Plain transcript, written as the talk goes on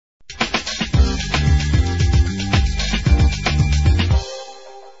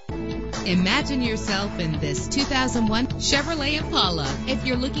Imagine yourself in this 2001 Chevrolet Impala. If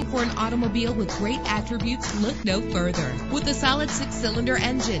you're looking for an automobile with great attributes, look no further. With a solid 6-cylinder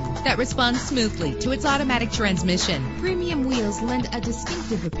engine that responds smoothly to its automatic transmission, premium wheels lend a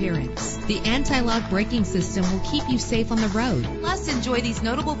distinctive appearance. The anti-lock braking system will keep you safe on the road. Plus, enjoy these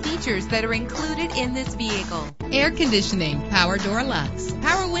notable features that are included in this vehicle: air conditioning, power door locks,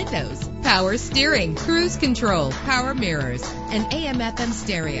 power windows, power steering, cruise control, power mirrors, an AM/FM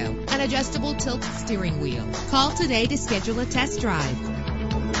stereo, an adjustable tilt steering wheel. Call today to schedule a test drive.